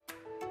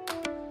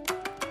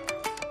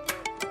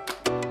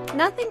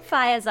Nothing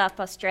fires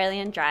up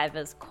Australian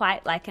drivers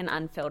quite like an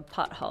unfilled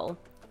pothole,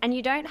 and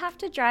you don't have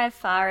to drive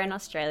far in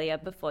Australia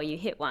before you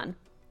hit one.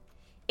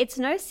 It's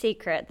no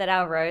secret that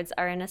our roads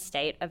are in a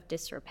state of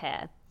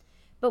disrepair,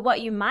 but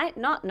what you might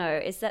not know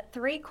is that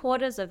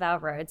 3/4 of our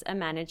roads are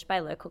managed by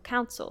local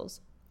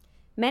councils.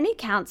 Many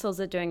councils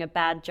are doing a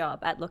bad job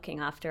at looking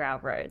after our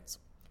roads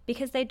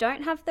because they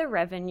don't have the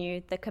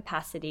revenue, the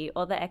capacity,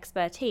 or the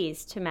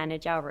expertise to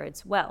manage our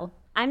roads well.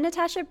 I'm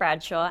Natasha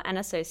Bradshaw, an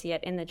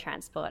associate in the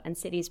Transport and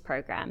Cities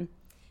program.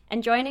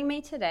 And joining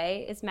me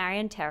today is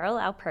Marion Terrell,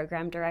 our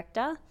program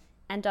director,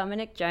 and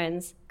Dominic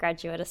Jones,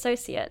 graduate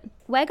associate.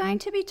 We're going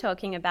to be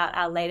talking about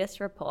our latest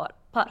report,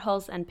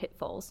 Potholes and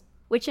Pitfalls,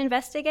 which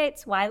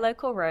investigates why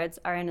local roads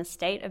are in a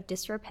state of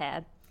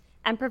disrepair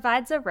and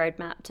provides a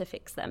roadmap to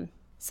fix them.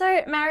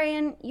 So,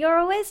 Marion, you're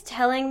always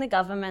telling the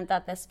government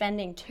that they're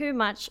spending too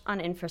much on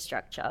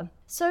infrastructure.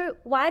 So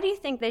why do you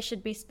think they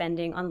should be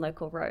spending on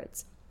local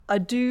roads? I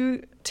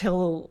do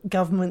tell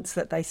governments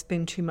that they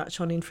spend too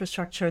much on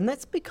infrastructure, and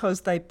that's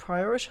because they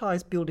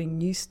prioritise building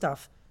new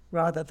stuff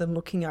rather than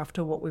looking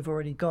after what we've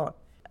already got.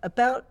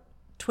 About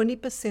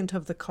 20%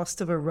 of the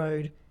cost of a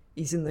road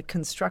is in the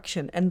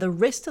construction, and the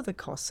rest of the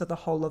costs are the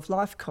whole of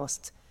life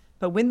costs.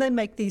 But when they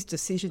make these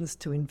decisions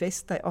to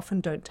invest, they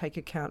often don't take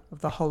account of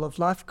the whole of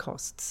life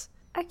costs.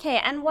 Okay,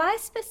 and why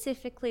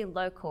specifically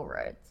local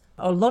roads?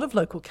 A lot of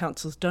local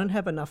councils don't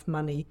have enough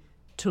money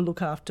to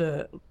look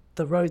after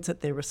the roads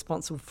that they're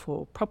responsible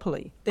for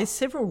properly. There's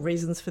several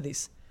reasons for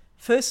this.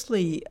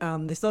 Firstly,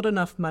 there's not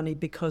enough money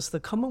because the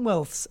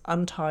Commonwealth's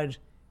untied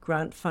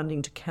grant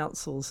funding to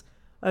councils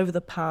over the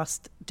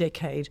past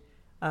decade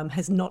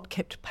has not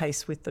kept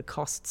pace with the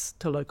costs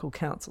to local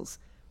councils,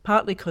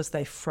 partly because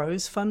they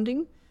froze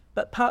funding,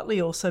 but partly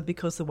also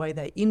because the way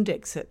they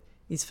index it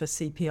is for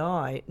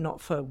CPI, not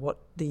for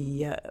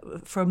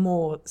for a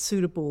more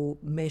suitable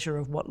measure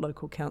of what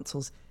local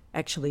councils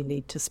actually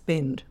need to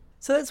spend.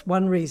 So that's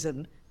one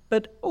reason.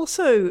 But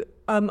also,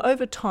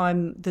 over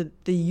time,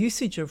 the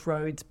usage of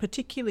roads,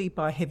 particularly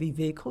by heavy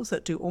vehicles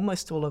that do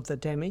almost all of the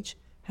damage,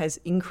 has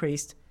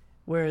increased,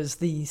 whereas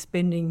the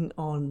spending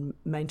on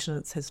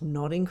maintenance has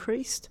not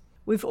increased.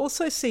 We've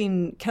also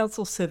seen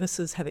council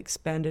services have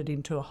expanded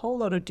into a whole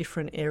lot of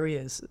different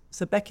areas.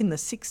 So back in the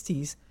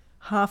 60s,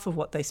 half of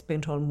what they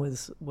spent on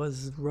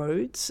was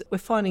roads. We're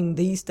finding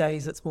these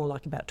days it's more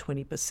like about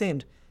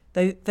 20%.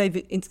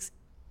 They've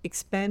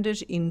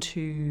expanded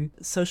into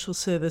social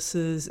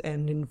services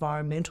and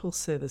environmental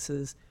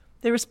services.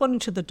 They're responding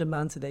to the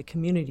demands of their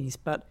communities,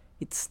 but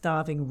it's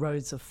starving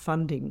roads of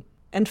funding.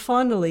 And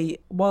finally,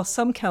 while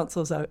some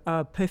councils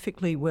are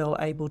perfectly well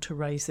able to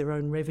raise their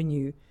own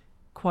revenue,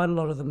 quite a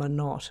lot of them are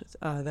not.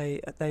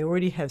 They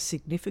already have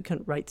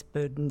significant rates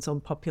burdens on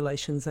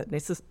populations that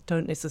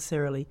don't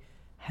necessarily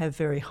have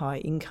very high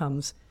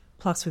incomes.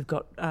 Plus, we've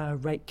got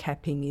rate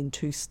capping in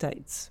 2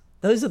 states.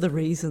 Those are the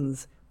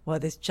reasons why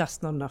there's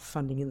just not enough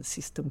funding in the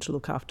system to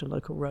look after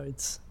local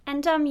roads.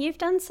 And you've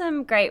done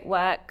some great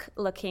work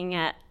looking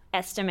at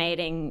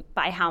estimating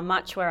by how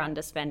much we're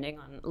underspending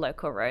on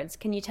local roads.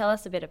 Can you tell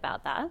us a bit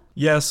about that?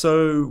 Yeah,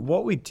 so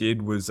what we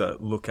did was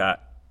look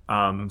at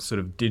sort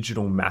of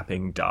digital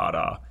mapping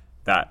data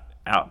that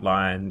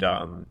outlined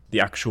the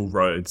actual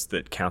roads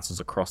that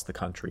councils across the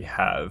country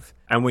have.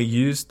 And we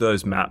used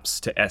those maps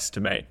to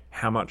estimate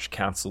how much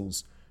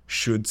councils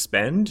should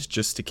spend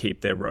just to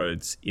keep their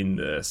roads in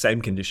the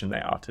same condition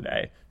they are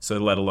today. So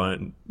let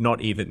alone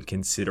not even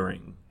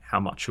considering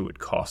how much it would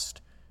cost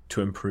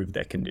to improve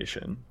their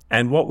condition.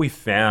 And what we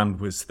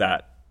found was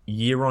that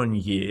year on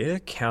year,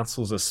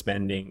 councils are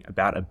spending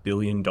about $1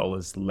 billion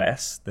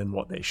less than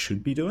what they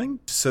should be doing.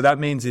 So that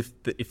means if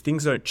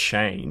things don't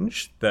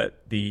change,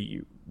 that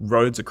the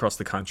roads across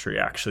the country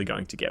are actually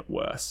going to get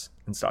worse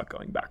and start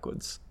going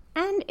backwards.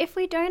 And if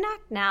we don't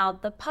act now,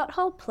 the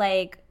pothole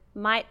plague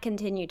might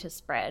continue to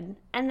spread.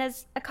 And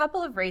there's a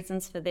couple of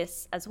reasons for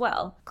this as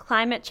well.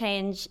 Climate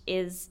change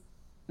is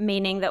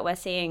meaning that we're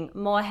seeing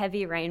more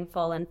heavy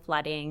rainfall and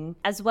flooding,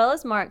 as well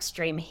as more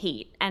extreme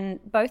heat. And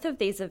both of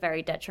these are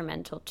very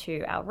detrimental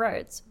to our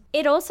roads.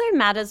 It also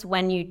matters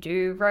when you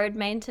do road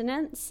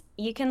maintenance.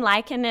 You can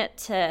liken it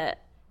to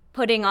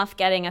putting off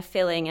getting a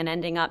filling and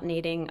ending up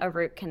needing a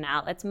root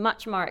canal. It's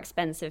much more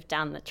expensive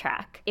down the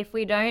track. If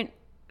we don't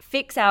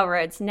fix our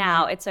roads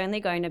now, it's only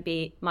going to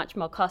be much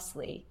more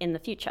costly in the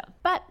future.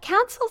 But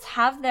councils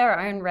have their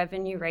own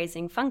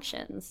revenue-raising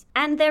functions,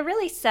 and they're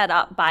really set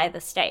up by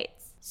the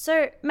states.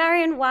 So,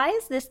 Marion, why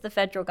is this the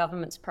federal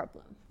government's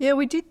problem? Yeah,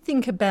 we did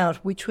think about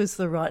which was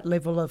the right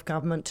level of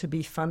government to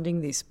be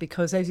funding this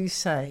because, as you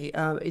say,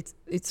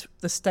 it's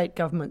the state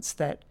governments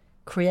that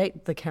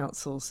create the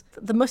councils.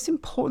 The most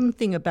important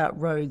thing about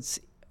roads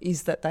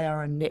is that they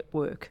are a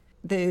network.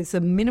 There's a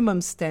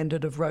minimum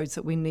standard of roads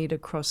that we need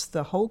across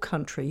the whole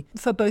country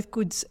for both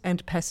goods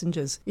and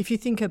passengers. If you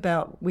think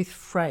about with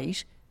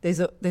freight, there's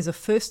a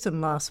first and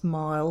last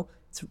mile.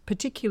 It's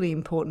particularly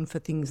important for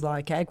things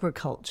like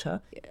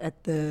agriculture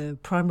at the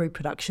primary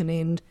production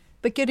end,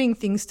 but getting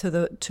things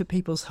to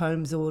people's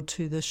homes or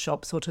to the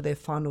shops or to their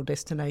final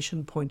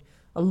destination point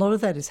a lot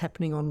of that is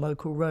happening on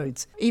local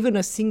roads. Even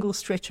a single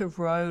stretch of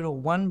road or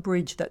one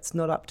bridge that's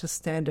not up to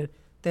standard,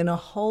 then a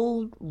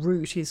whole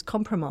route is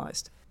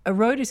compromised. A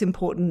road is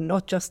important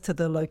not just to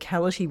the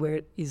locality where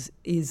it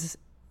is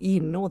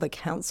in, or the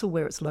council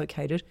where it's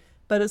located,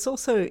 but it's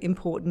also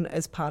important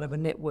as part of a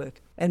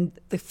network. And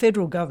the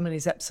federal government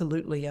is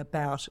absolutely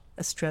about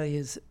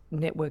Australia's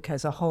network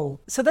as a whole.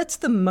 So that's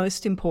the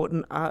most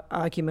important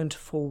argument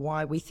for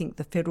why we think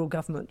the federal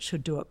government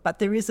should do it. But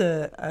there is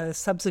a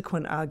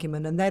subsequent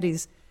argument, and that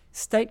is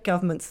state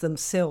governments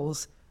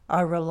themselves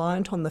are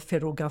reliant on the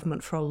federal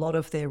government for a lot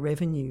of their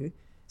revenue.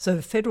 So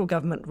the federal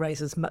government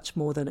raises much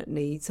more than it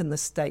needs, and the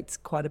states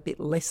quite a bit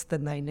less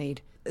than they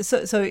need.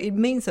 So it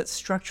means that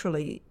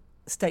structurally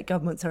state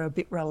governments are a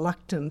bit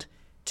reluctant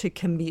to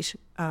commit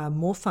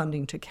more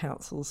funding to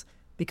councils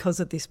because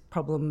of this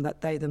problem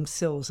that they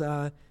themselves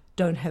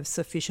don't have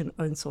sufficient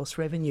own source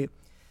revenue.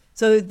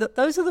 So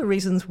those are the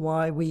reasons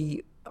why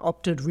we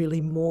opted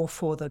really more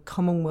for the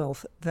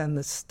Commonwealth than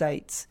the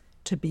states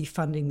to be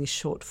funding this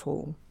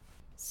shortfall.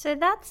 So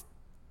that's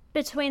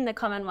between the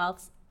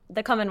Commonwealth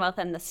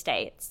and the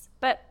states.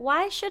 But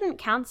why shouldn't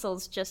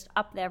councils just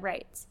up their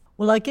rates?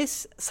 Well, I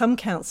guess some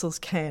councils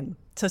can.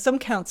 So some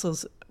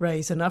councils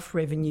raise enough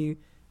revenue.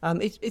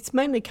 It's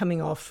mainly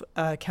coming off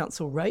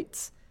council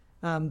rates,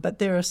 but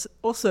there are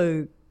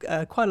also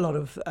quite a lot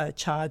of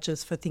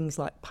charges for things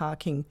like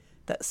parking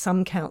that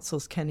some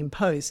councils can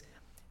impose.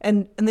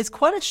 And there's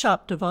quite a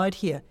sharp divide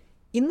here.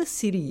 In the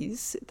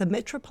cities, the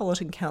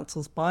metropolitan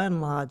councils, by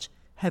and large,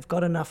 have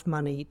got enough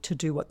money to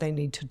do what they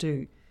need to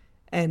do.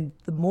 And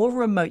the more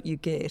remote you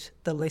get,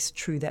 the less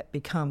true that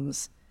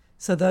becomes.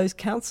 So those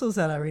councils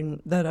that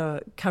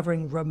are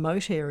covering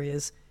remote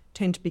areas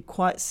tend to be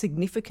quite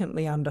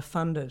significantly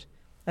underfunded.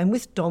 And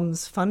with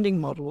Dom's funding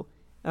model,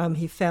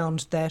 he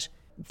found that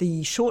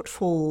the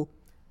shortfall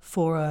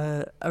for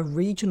a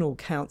regional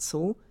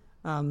council,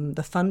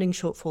 the funding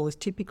shortfall is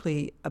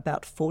typically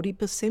about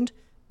 40%,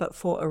 but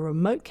for a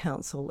remote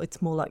council,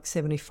 it's more like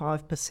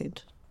 75%.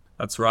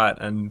 That's right.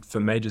 And for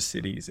major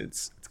cities,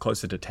 it's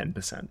closer to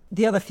 10%.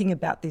 The other thing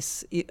about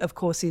this, of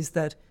course, is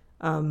that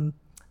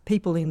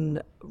people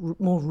in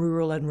more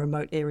rural and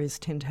remote areas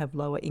tend to have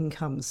lower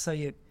incomes.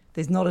 So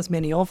there's not as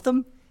many of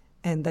them,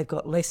 and they've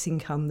got less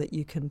income that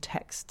you can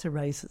tax to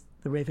raise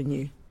the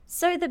revenue.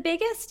 So the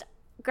biggest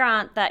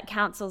grant that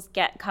councils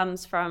get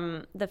comes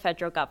from the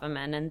federal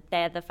government, and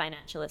they're the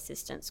financial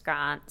assistance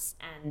grants,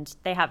 and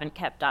they haven't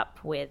kept up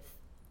with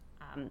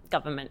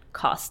government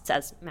costs,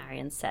 as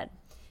Marion said.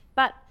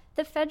 But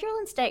the federal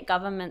and state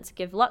governments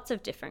give lots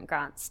of different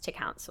grants to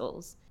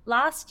councils.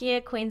 Last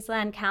year,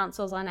 Queensland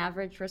councils on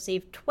average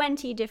received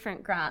 20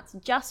 different grants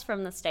just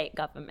from the state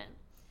government.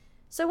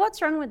 So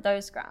what's wrong with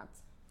those grants?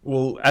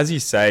 Well, as you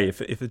say,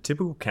 if a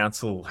typical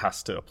council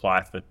has to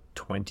apply for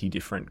 20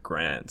 different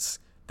grants,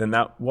 then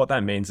what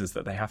that means is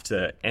that they have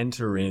to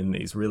enter in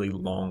these really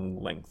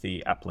long,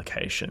 lengthy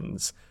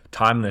applications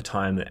time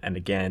and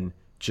again,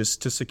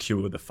 just to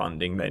secure the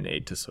funding they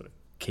need to sort of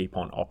keep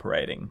on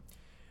operating.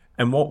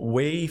 And what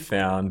we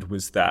found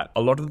was that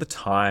a lot of the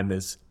time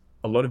there's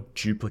a lot of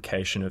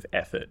duplication of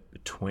effort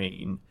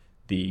between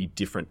the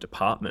different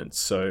departments.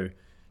 So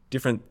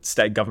different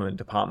state government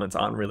departments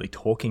aren't really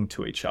talking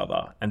to each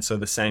other. And so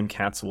the same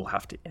council will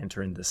have to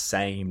enter in the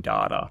same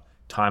data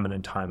time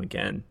and time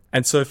again.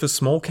 And so for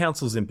small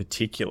councils in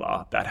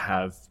particular that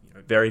have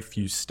very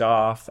few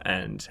staff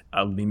and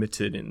are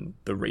limited in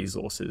the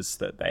resources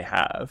that they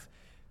have,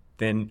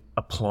 then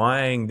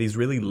applying these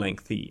really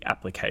lengthy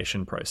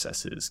application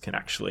processes can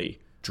actually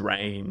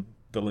drain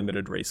the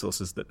limited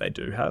resources that they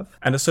do have.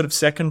 And a sort of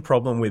second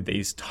problem with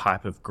these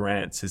type of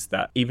grants is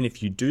that even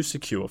if you do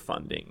secure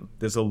funding,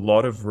 there's a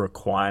lot of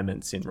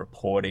requirements in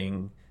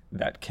reporting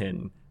that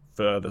can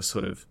further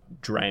sort of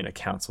drain a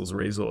council's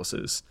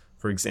resources.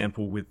 For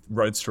example, with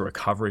Roads to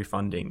Recovery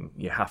funding,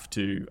 you have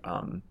to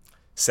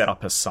set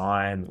up a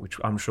sign, which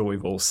I'm sure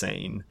we've all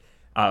seen,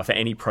 for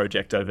any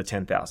project over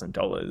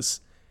 $10,000.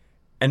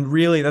 And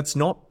really, that's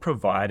not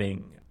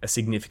providing a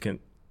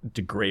significant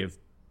degree of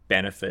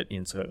benefit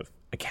in sort of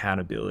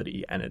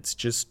accountability, and it's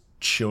just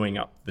chewing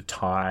up the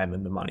time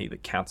and the money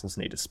that councils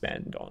need to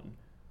spend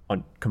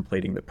on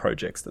completing the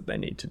projects that they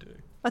need to do.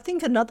 I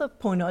think another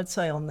point I'd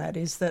say on that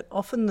is that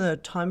often the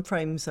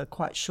timeframes are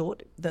quite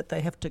short that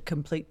they have to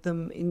complete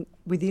them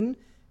within,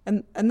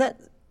 and that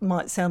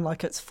might sound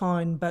like it's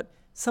fine, but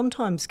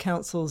sometimes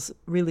councils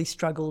really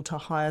struggle to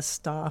hire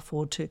staff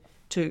or to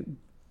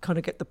kind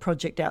of get the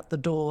project out the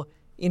door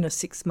in a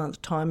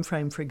 6-month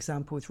timeframe, for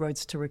example, with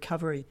Roads to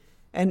Recovery.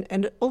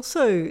 And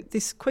also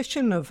this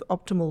question of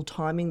optimal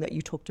timing that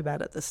you talked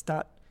about at the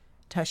start,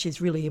 Tash,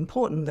 is really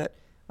important, that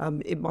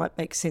it might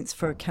make sense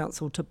for a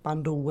council to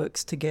bundle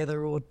works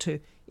together or to,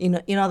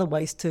 in other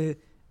ways, to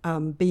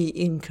be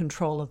in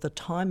control of the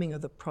timing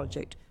of the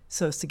project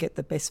so as to get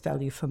the best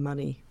value for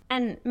money.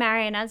 And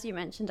Marion, as you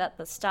mentioned at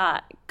the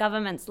start,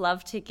 governments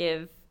love to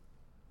give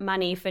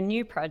money for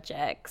new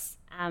projects.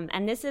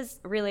 And this is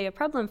really a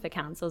problem for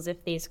councils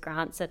if these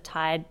grants are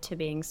tied to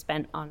being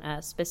spent on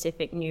a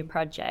specific new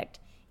project.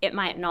 it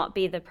might not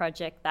be the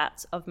project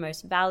that's of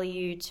most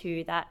value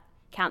to that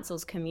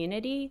council's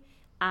community.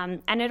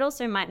 And it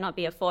also might not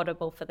be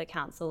affordable for the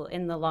council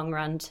in the long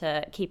run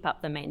to keep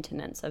up the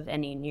maintenance of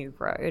any new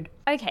road.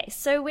 Okay,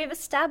 so we've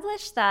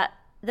established that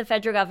the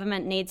federal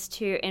government needs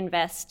to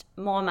invest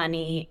more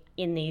money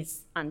in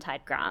these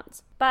untied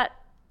grants. But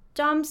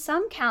Dom,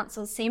 some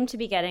councils seem to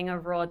be getting a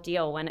raw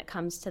deal when it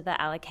comes to the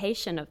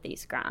allocation of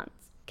these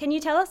grants. Can you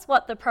tell us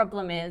what the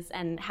problem is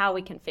and how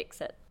we can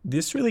fix it?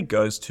 This really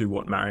goes to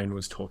what Marion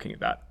was talking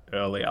about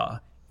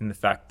earlier, in the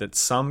fact that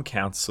some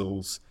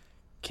councils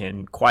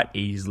can quite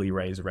easily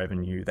raise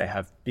revenue. They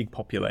have big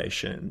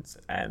populations,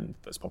 and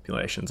those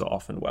populations are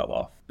often well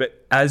off.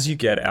 But as you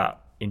get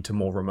out into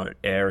more remote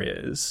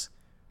areas,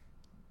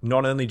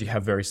 not only do you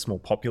have very small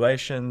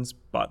populations,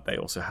 but they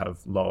also have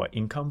lower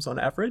incomes on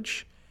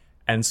average.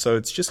 And so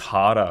it's just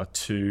harder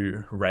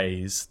to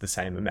raise the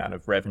same amount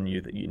of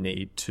revenue that you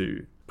need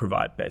to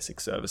provide basic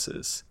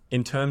services.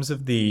 In terms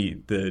of the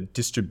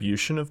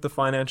distribution of the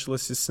financial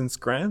assistance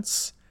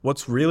grants,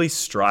 what's really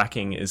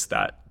striking is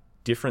that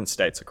different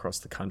states across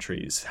the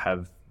countries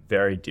have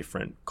very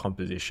different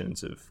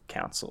compositions of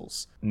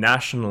councils.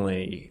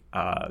 Nationally,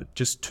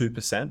 just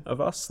 2%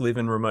 of us live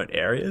in remote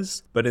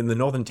areas, but in the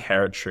Northern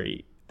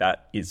Territory,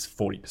 that is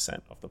 40%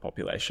 of the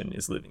population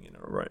is living in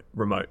a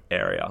remote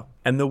area.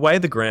 And the way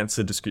the grants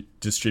are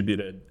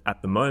distributed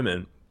at the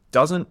moment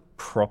doesn't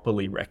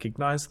properly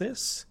recognise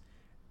this.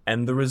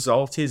 And the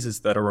result is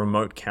that a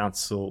remote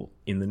council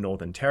in the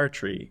Northern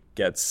Territory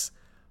gets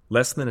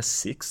less than a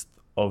sixth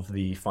of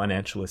the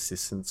financial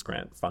assistance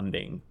grant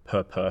funding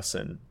per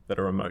person that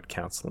a remote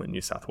council in New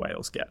South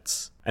Wales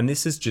gets. And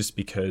this is just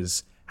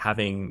because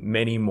having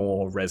many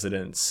more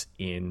residents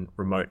in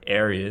remote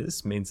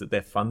areas means that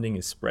their funding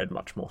is spread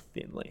much more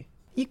thinly.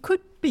 You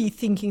could be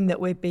thinking that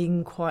we're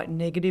being quite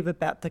negative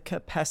about the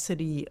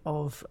capacity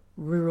of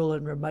rural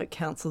and remote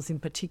councils in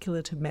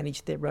particular to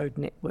manage their road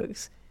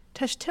networks.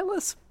 Tash, tell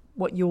us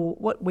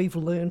what we've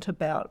learnt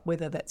about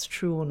whether that's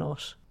true or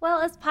not. Well,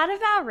 as part of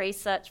our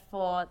research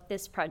for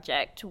this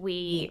project,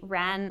 we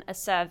ran a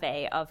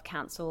survey of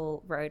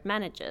council road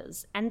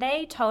managers, and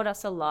they told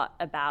us a lot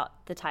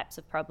about the types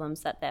of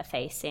problems that they're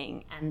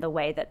facing and the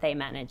way that they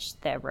manage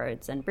their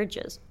roads and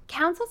bridges.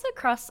 Councils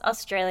across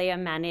Australia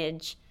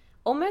manage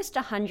almost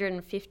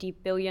 $150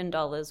 billion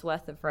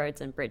worth of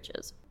roads and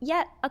bridges.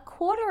 Yet a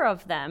quarter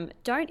of them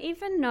don't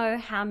even know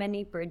how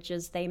many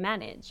bridges they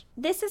manage.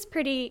 This is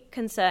pretty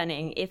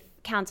concerning if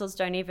councils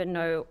don't even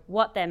know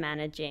what they're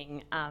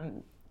managing.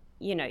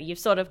 You've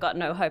sort of got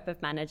no hope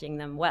of managing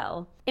them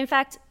well. In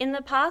fact, in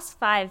the past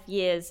 5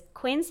 years,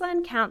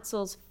 Queensland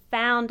councils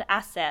found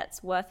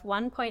assets worth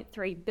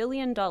 $1.3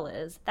 billion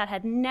that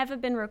had never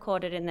been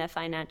recorded in their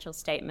financial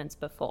statements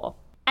before.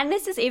 And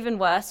this is even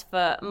worse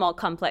for more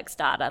complex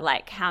data,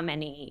 like how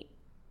many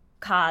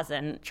cars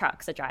and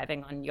trucks are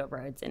driving on your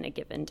roads in a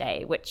given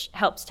day, which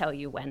helps tell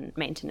you when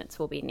maintenance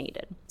will be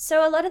needed.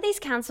 So a lot of these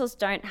councils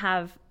don't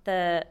have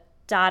the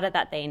data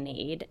that they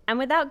need, and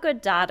without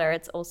good data,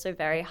 it's also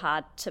very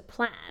hard to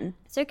plan.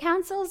 So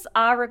councils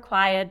are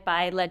required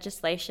by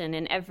legislation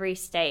in every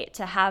state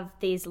to have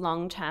these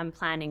long-term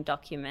planning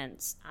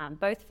documents,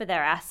 both for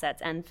their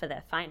assets and for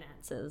their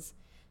finances.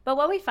 But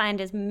what we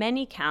find is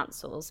many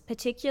councils,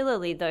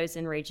 particularly those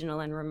in regional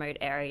and remote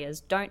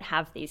areas, don't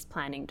have these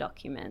planning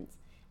documents.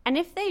 And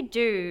if they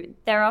do,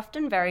 they're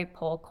often very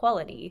poor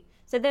quality.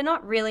 So they're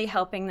not really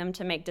helping them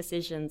to make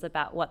decisions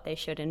about what they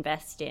should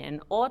invest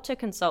in or to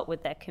consult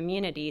with their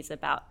communities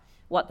about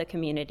what the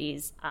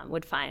communities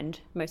would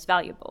find most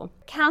valuable.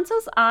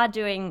 Councils are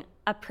doing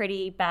a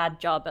pretty bad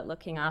job at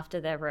looking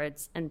after their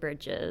roads and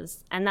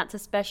bridges, and that's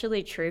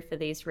especially true for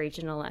these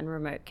regional and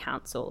remote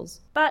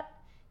councils. But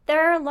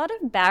there are a lot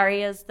of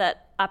barriers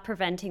that are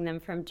preventing them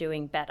from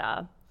doing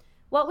better.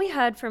 What we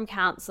heard from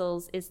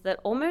councils is that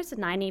almost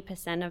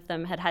 90% of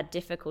them had had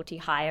difficulty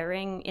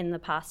hiring in the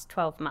past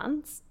 12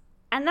 months.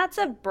 And that's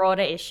a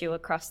broader issue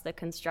across the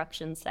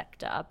construction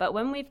sector. But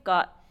when we've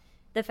got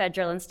the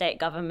federal and state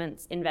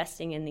governments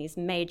investing in these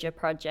major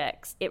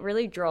projects, it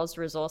really draws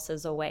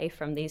resources away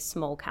from these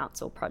small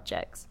council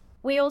projects.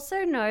 We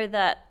also know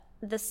that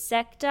the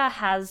sector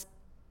has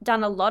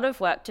done a lot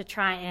of work to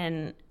try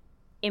and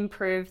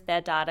improve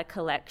their data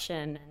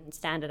collection and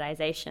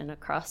standardization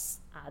across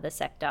the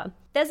sector.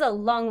 There's a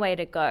long way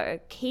to go.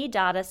 Key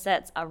data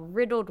sets are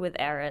riddled with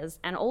errors,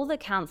 and all the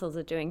councils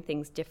are doing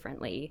things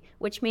differently,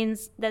 which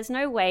means there's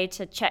no way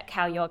to check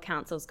how your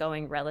council's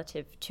going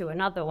relative to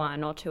another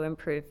one or to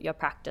improve your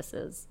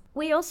practices.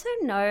 We also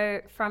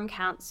know from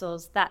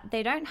councils that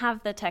they don't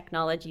have the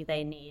technology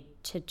they need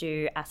to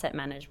do asset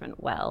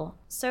management well.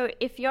 So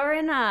if you're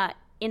in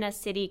a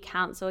city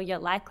council, you're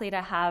likely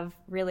to have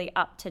really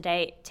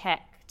up-to-date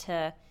tech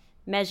to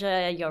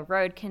measure your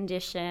road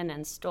condition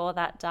and store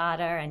that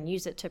data and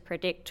use it to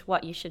predict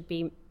what you should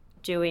be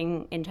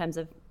doing in terms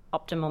of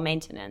optimal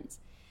maintenance.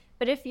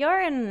 But if you're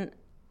in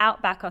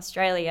outback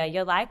Australia,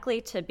 you're likely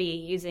to be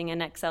using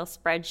an Excel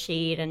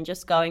spreadsheet and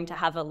just going to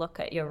have a look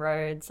at your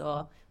roads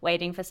or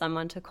waiting for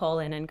someone to call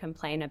in and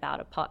complain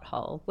about a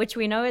pothole, which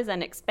we know is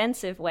an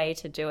expensive way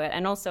to do it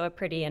and also a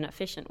pretty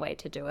inefficient way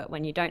to do it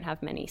when you don't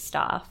have many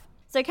staff.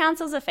 So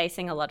councils are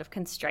facing a lot of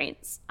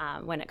constraints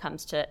when it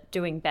comes to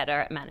doing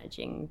better at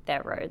managing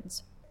their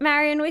roads.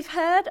 Marion, we've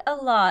heard a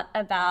lot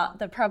about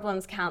the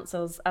problems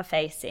councils are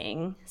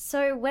facing.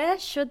 So where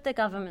should the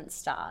government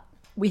start?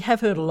 We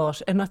have heard a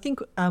lot, and I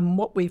think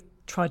what we've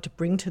tried to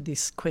bring to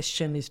this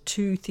question is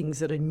two things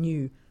that are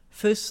new.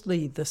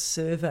 Firstly, the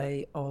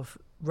survey of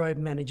road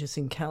managers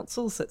in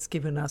councils that's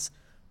given us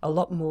a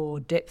lot more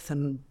depth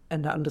and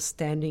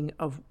understanding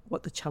of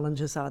what the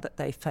challenges are that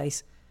they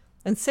face.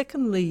 And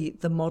secondly,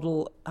 the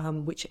model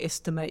which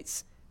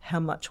estimates how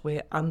much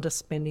we're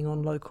underspending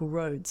on local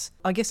roads.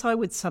 I guess I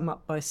would sum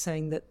up by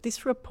saying that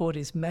this report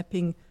is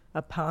mapping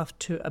a path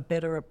to a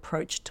better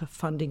approach to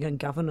funding and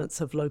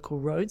governance of local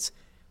roads.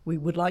 We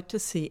would like to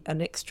see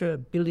an extra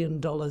 $1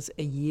 billion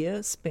a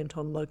year spent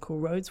on local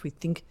roads. We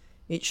think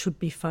it should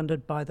be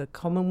funded by the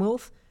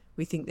Commonwealth.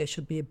 We think there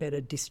should be a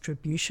better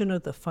distribution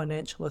of the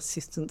financial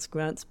assistance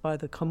grants by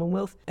the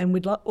Commonwealth. And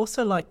we'd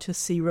also like to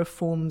see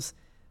reforms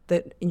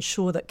that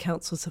ensure that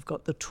councils have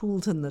got the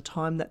tools and the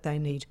time that they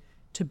need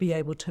to be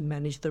able to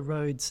manage the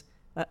roads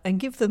and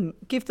give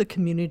the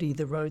community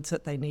the roads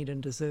that they need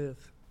and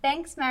deserve.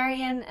 Thanks,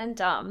 Marion and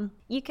Dom.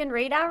 You can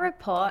read our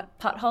report,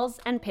 Potholes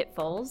and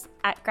Pitfalls,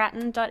 at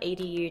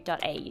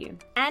grattan.edu.au.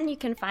 And you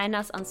can find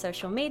us on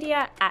social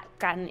media at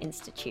Grattan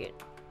Institute.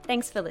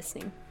 Thanks for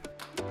listening.